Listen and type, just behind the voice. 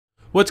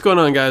What's going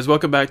on, guys?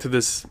 Welcome back to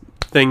this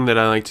thing that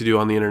I like to do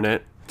on the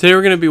internet. Today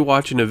we're going to be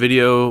watching a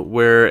video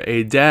where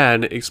a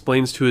dad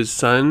explains to his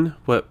son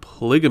what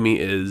polygamy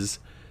is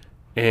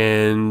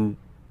and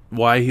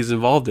why he's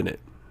involved in it.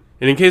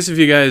 And in case if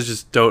you guys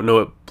just don't know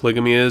what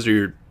polygamy is, or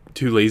you're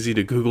too lazy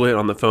to Google it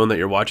on the phone that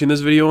you're watching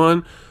this video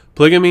on,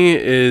 polygamy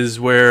is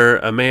where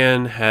a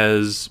man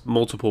has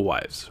multiple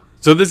wives.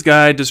 So this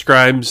guy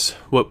describes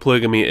what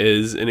polygamy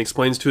is and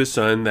explains to his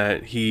son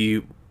that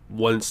he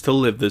wants to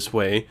live this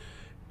way,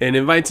 and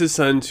invites his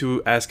son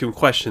to ask him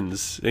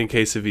questions in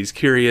case if he's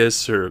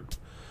curious, or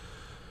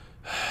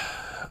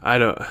I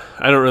don't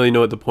really know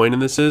what the point in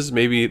this is.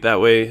 Maybe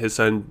that way his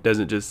son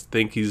doesn't just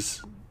think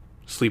he's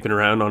sleeping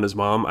around on his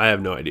mom. I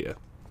have no idea.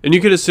 And you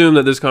could assume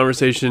that this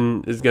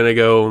conversation is going to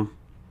go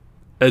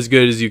as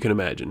good as you can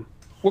imagine.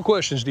 What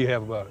questions do you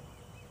have about it?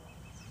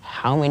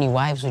 How many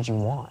wives would you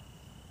want?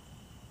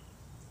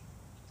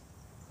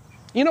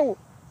 You know,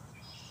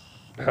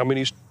 how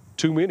many's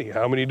too many?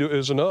 How many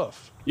is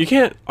enough? You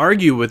can't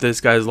argue with this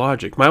guy's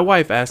logic. My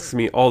wife asks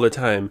me all the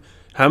time,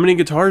 how many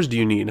guitars do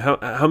you need?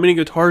 How many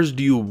guitars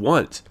do you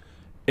want?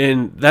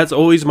 And that's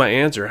always my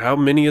answer. How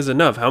many is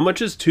enough? How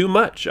much is too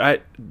much?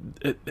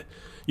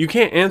 You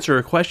can't answer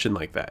a question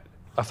like that.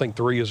 I think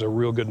 3 is a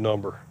real good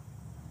number.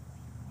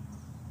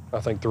 I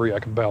think 3, I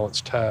can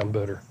balance time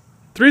better.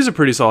 3 is a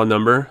pretty solid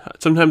number.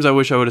 Sometimes I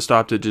wish I would have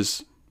stopped at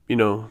just,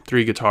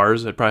 3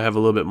 guitars. I'd probably have a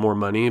little bit more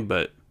money,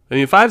 but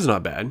 5's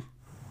not bad.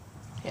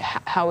 Yeah,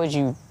 how would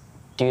you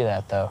do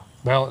that, though?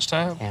 Balance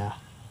time? Yeah.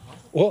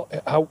 Well,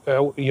 I'm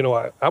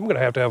going to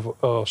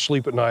have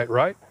sleep at night,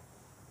 right?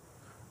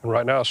 And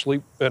right now I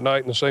sleep at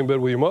night in the same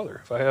bed with your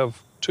mother. If I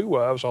have 2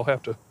 wives, I'll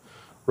have to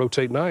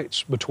rotate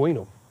nights between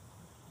them.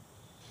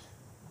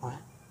 What?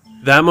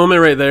 That moment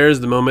right there is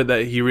the moment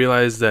that he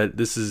realized that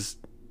this is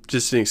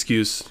just an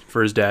excuse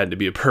for his dad to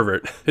be a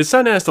pervert. His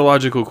son asked a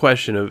logical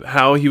question of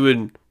how he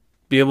would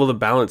be able to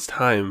balance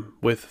time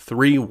with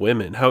 3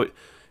 women. How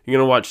you're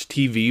going to watch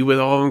TV with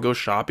all of them, go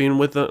shopping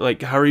with them?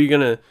 Like, how are you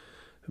going to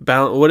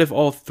balance? What if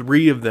all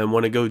 3 of them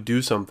want to go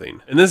do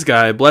something? And this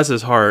guy, bless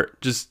his heart,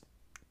 just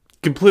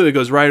completely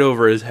goes right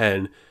over his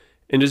head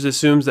and just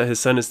assumes that his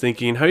son is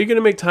thinking, how are you going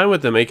to make time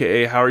with them?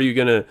 AKA, how are you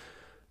going to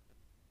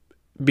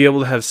be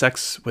able to have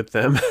sex with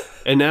them?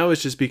 And now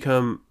it's just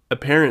become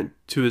apparent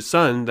to his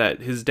son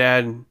that his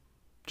dad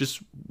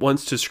just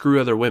wants to screw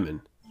other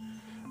women.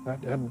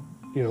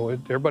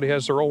 Everybody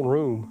has their own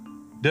room.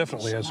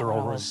 Definitely has their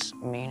own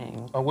room.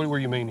 Meaning. Oh, what were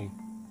you meaning?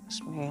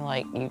 It's meaning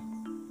like you.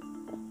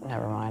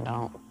 Never mind. I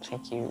don't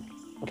think you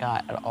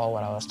got at all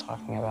what I was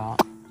talking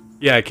about.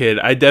 Yeah, kid.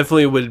 I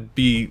definitely would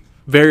be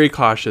very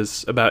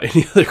cautious about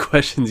any other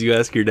questions you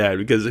ask your dad,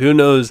 because who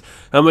knows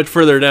how much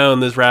further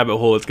down this rabbit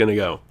hole it's going to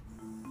go.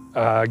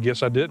 I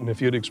guess I didn't.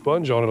 If you'd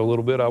expunge on it a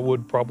little bit, I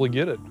would probably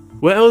get it.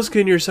 What else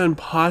can your son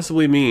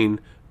possibly mean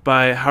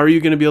by how are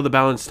you going to be able to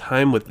balance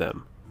time with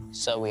them?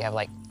 So we have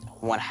like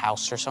one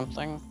house or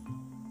something?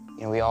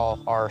 We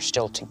all are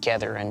still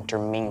together,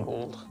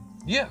 intermingled.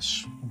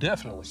 Yes,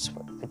 definitely.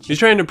 He's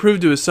trying to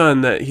prove to his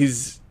son that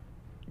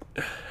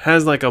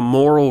has like a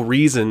moral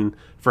reason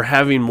for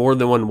having more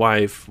than one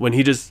wife, when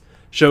he just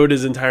showed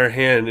his entire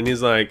hand and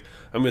he's like,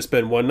 I'm going to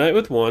spend one night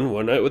with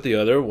one night with the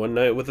other, one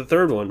night with the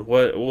third one.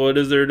 What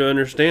is there to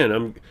understand?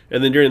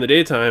 And then during the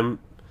daytime,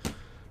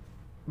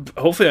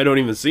 hopefully I don't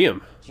even see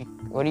him.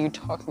 What are you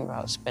talking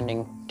about?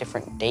 Spending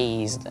different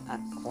days?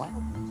 What?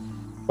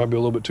 Might be a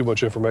little bit too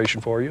much information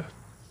for you.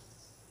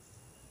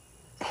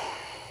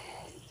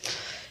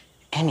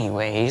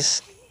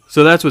 Anyways.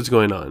 So that's what's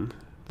going on.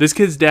 This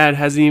kid's dad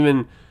hasn't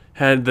even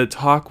had the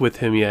talk with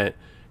him yet,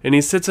 and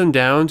he sits him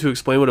down to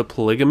explain what a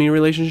polygamy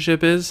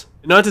relationship is.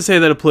 Not to say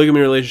that a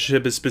polygamy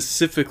relationship is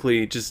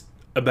specifically just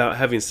about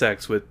having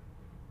sex with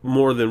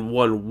more than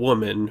one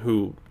woman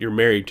who you're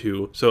married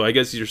to. So I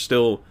guess you're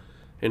still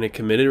in a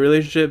committed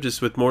relationship,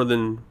 just with more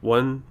than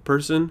one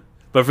person.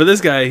 But for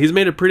this guy, he's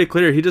made it pretty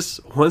clear he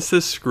just wants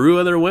to screw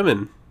other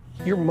women.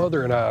 Your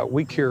mother and I,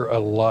 we care a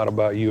lot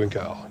about you and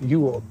Kyle.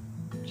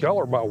 Y'all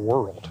are my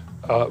world.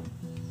 I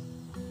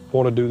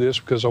want to do this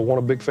because I want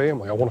a big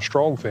family. I want a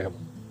strong family.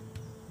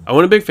 I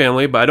want a big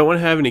family, but I don't want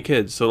to have any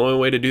kids. So the only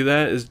way to do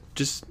that is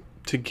just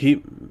to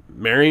keep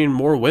marrying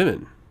more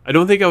women. I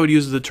don't think I would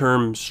use the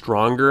term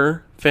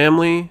stronger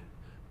family,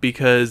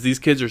 because these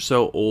kids are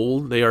so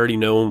old, they already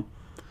know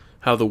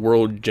how the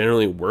world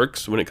generally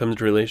works when it comes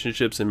to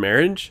relationships and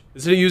marriage.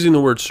 Instead of using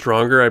the word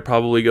stronger, I'd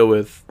probably go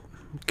with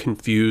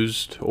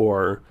confused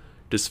or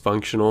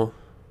dysfunctional.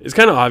 It's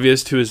kind of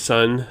obvious to his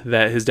son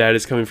that his dad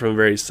is coming from a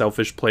very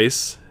selfish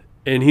place,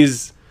 and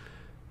he's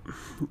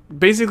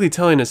basically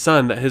telling his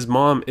son that his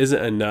mom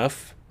isn't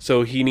enough,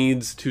 so he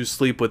needs to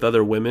sleep with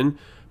other women.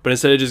 But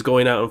instead of just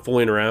going out and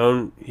fooling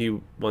around, he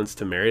wants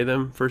to marry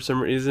them for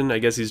some reason. I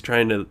guess he's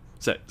trying to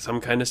set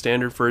some kind of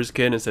standard for his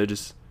kid instead of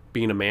just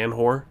being a man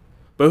whore.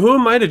 But who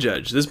am I to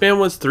judge? This man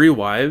wants 3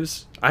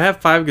 wives. I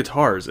have 5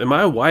 guitars, and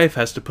my wife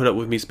has to put up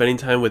with me spending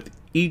time with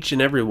each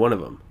and every one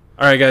of them.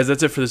 Alright guys,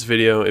 that's it for this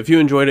video. If you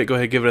enjoyed it, go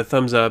ahead and give it a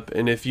thumbs up.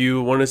 And if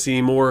you want to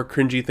see more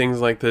cringy things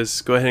like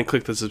this, go ahead and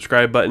click the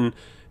subscribe button.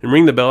 And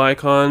ring the bell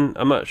icon,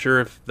 I'm not sure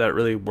if that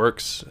really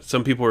works.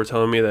 Some people were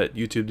telling me that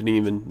YouTube didn't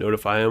even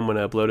notify them when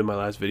I uploaded my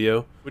last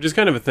video, which is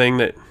kind of a thing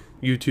that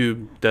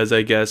YouTube does,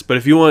 I guess. But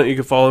if you want, you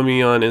can follow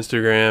me on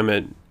Instagram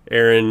at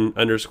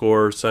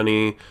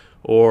Aaron_Sonyi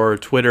or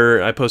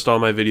Twitter. I post all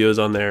my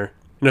videos on there.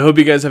 And I hope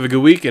you guys have a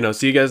good week, and I'll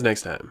see you guys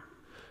next time.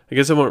 I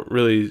guess I won't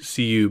really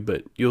see you,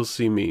 but you'll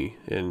see me,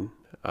 and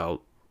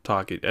I'll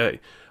talk at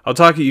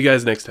you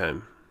guys next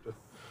time.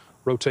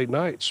 Rotate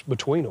nights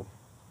between them.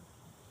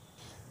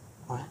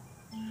 What?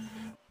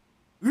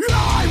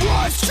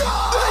 I was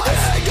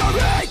trying to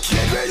make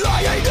it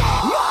lying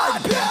down.